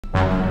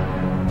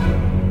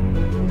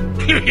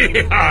I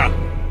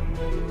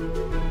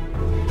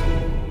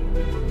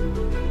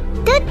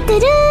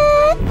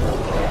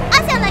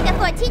sound like a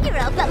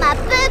 14-year-old, but my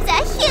boobs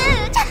are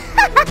huge!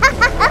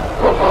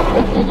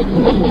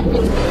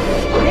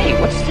 Hey,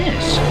 what's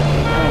this?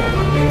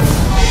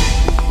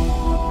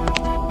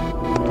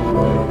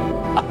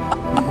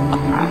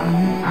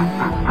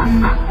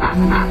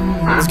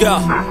 Let's go.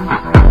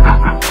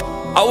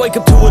 I wake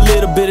up to a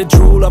little bit of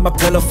drool on my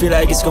pillow, feel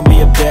like it's gonna be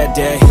a bad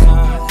day.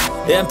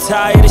 Yeah, I'm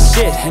tired of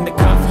shit, and the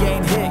coffee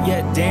ain't hit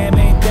yet, damn,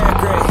 ain't that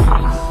great.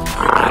 I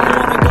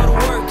don't wanna go to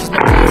work, cause my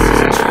boss is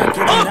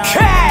drinking and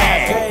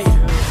Okay!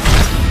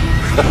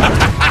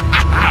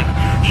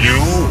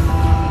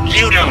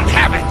 You don't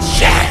have a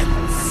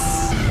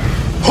chance!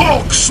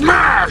 Hulk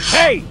smash!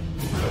 Hey!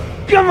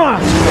 Come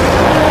on!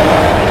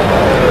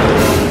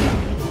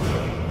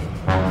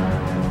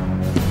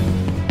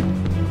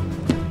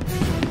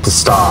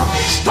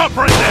 Stop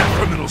right there,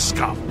 criminal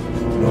scum!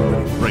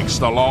 Nobody breaks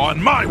the law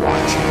on my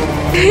watch!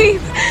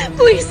 Babe,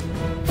 please.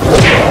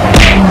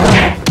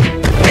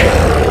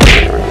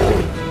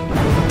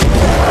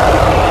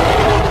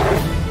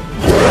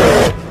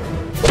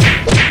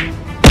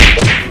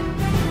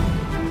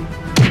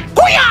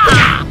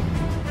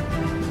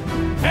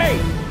 Hey!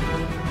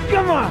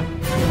 Come on!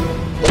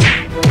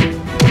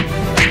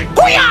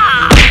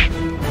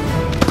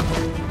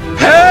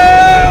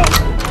 Help!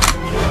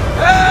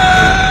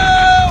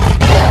 Help!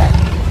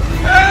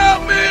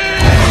 Help me!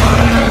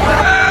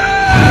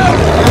 Help!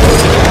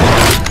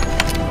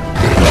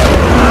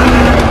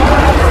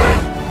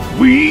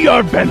 We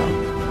are Venom.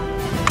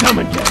 Come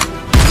and get it.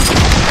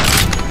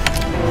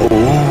 Oh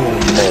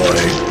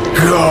my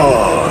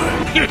god!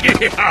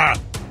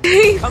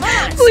 Babe, Come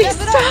on, please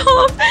step it up.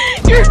 stop.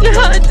 You're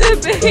not the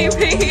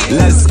baby.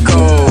 Let's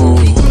go!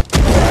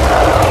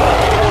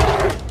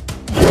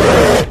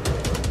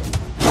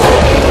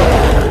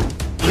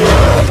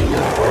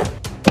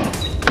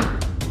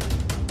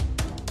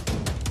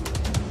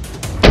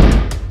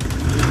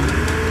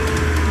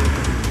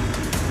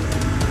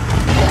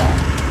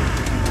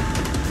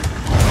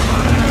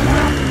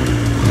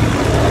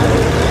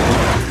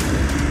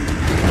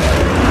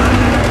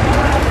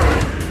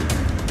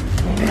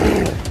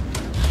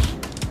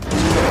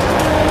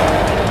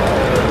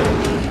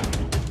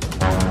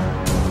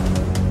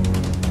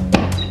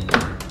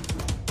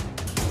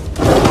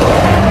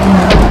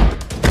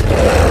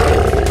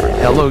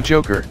 Hello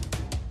Joker.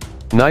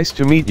 Nice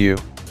to meet you.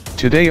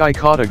 Today I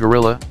caught a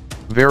gorilla,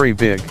 very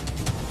big.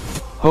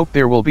 Hope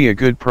there will be a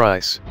good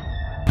price.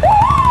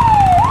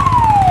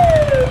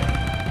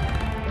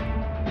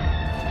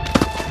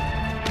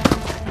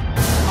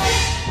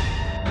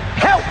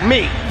 Help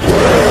me!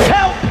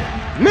 Help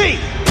me!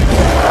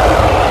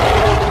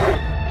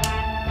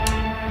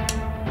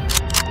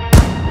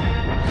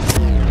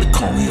 They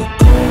call me a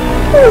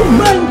Oh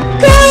my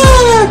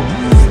god!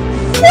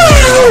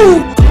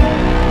 Wow!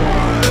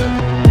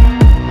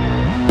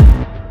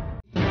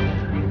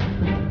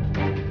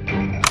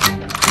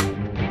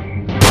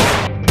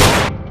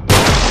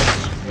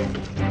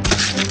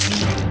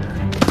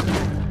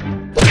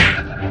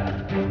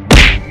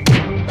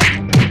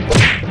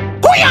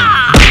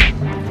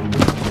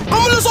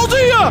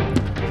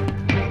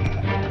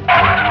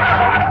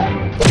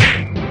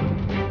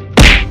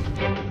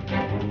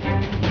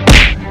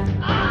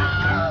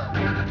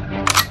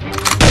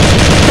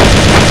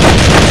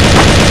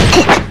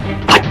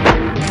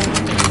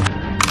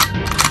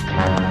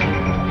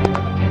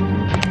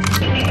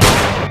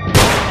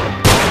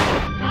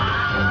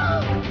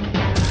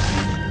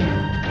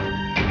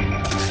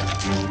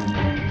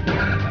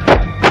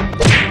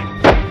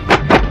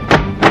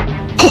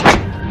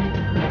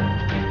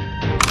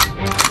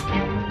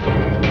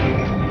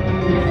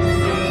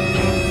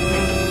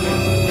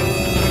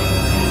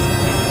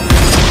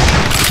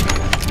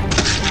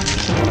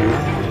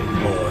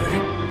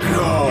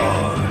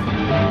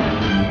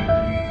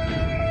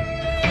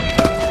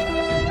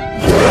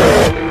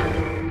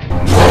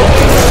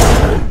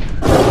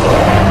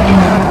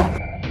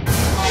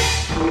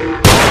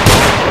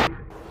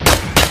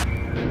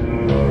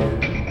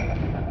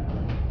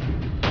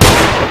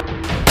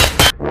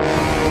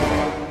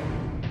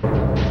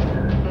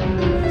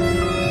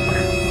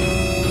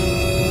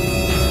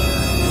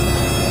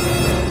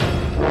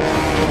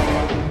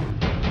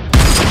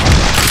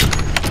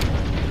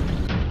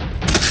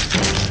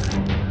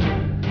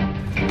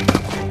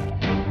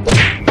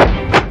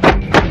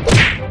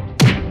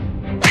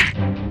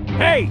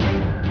 Hey!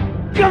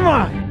 Come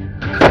on!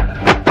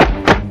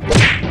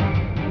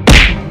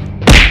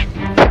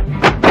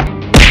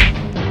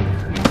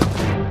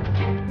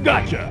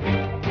 Gotcha!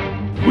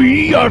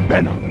 We are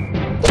Venom.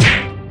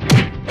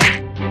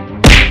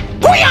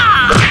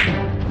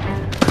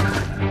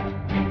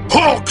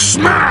 Hulk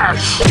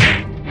smash!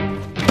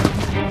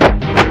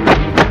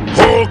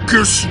 Hulk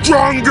is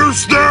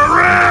strongest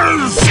there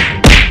is!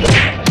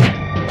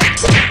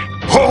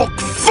 Hulk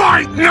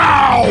fight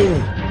now!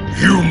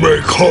 You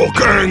make Hulk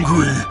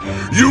angry!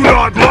 You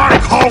not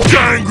like Hulk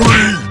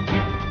angry!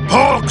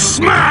 Hulk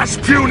smash,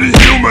 puny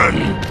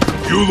human!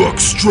 You look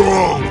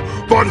strong,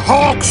 but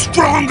Hulk's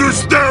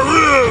strongest there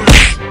is!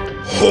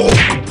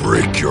 Hulk,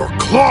 break your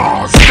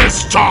claws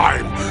this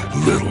time,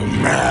 little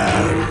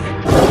man!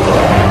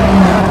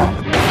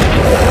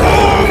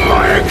 Oh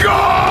my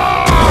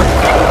god!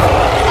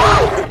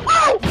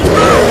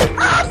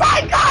 Oh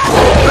my god!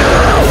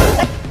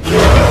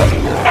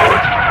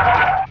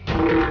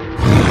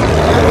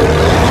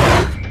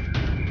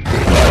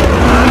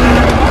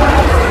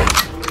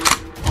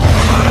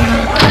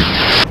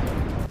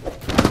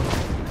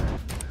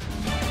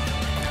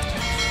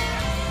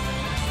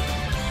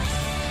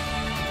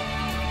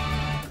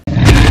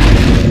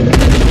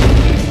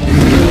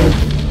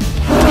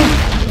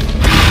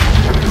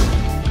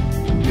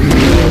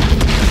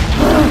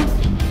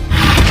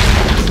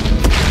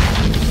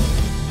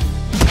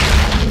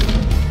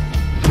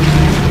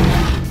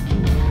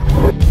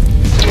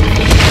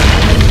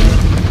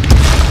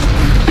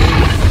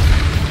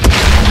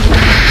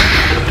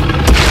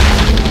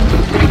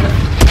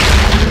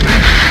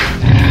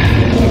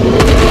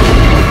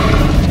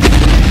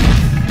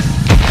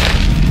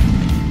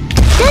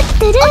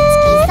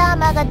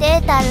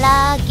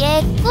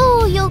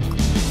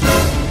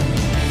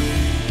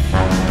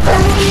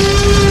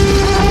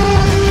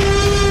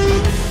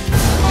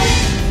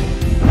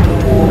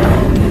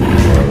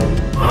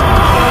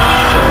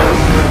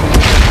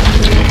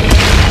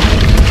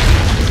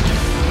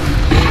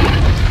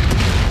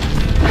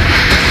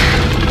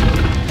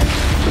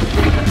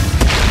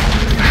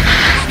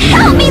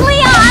 Help me,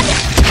 Leon!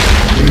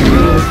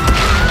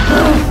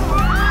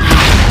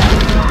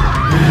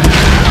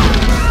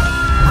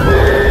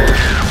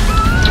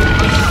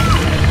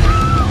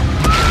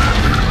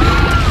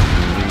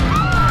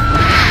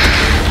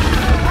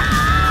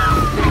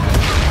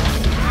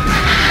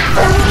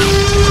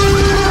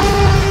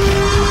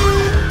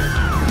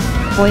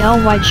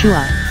 Hoyal Wai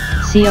Chua,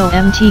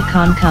 COMT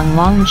Con Kung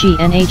Long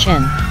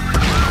GNHN.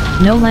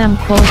 No Lam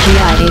Quo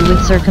GIA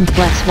with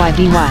circumflex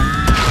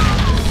YBY.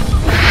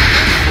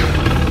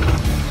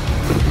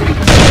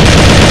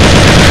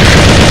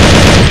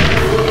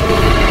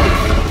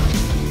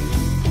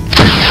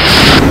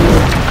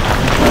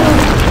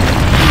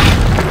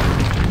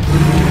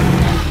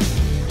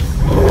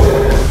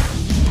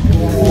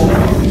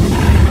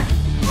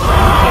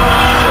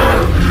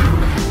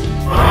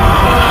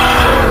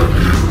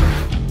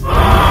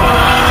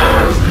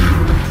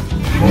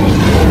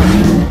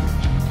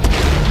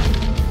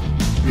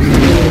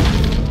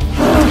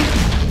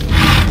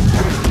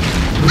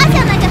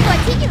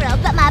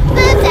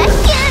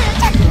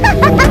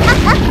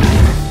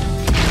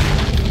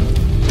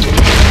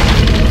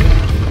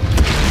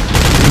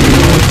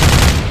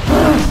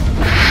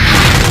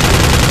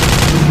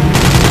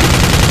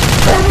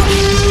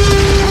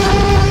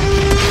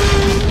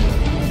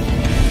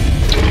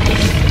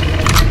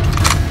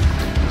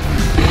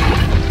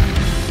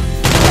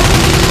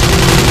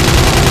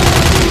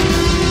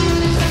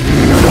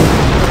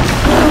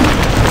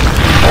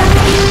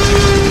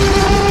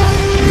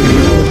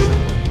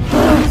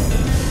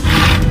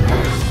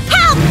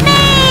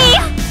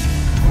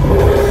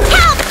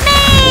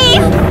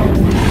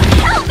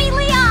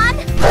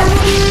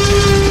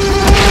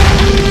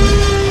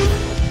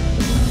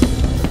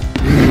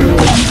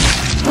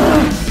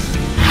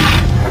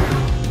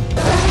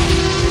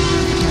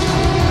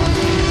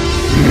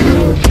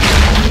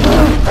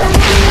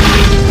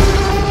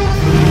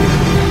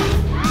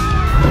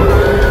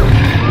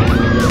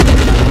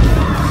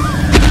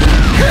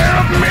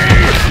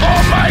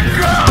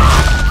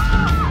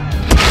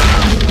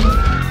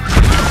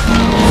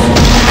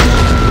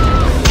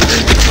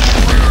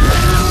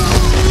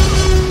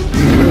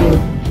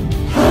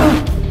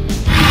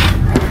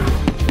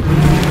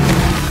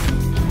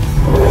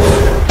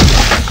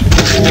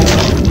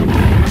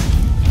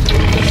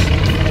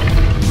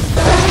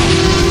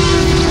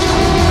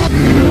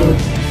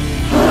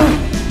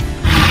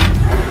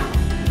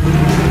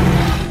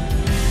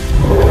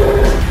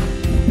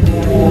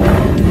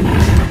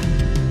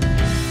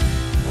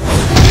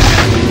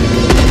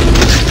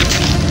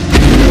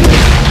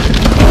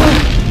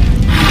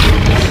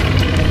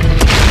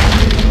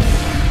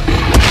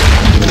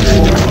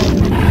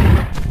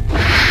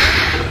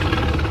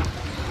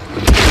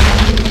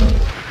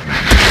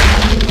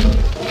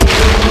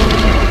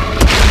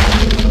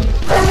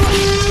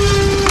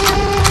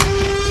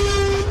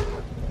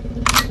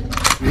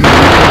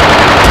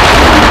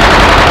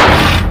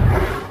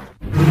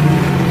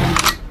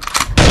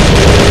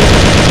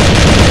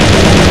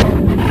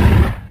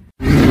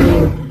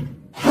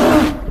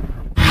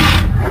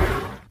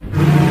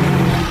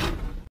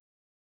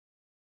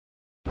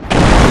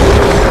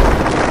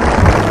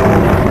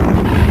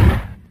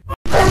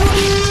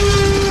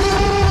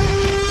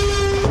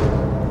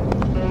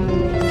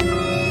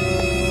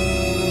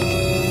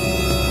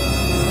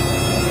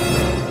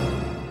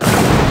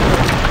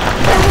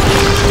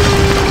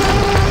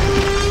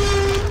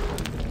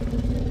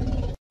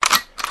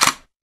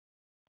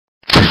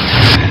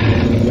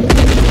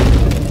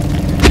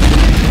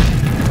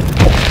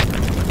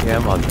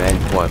 Cam on Van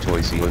Qua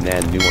Toi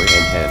Sionan Nuoi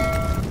and Hen,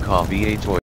 Ka Va Toi.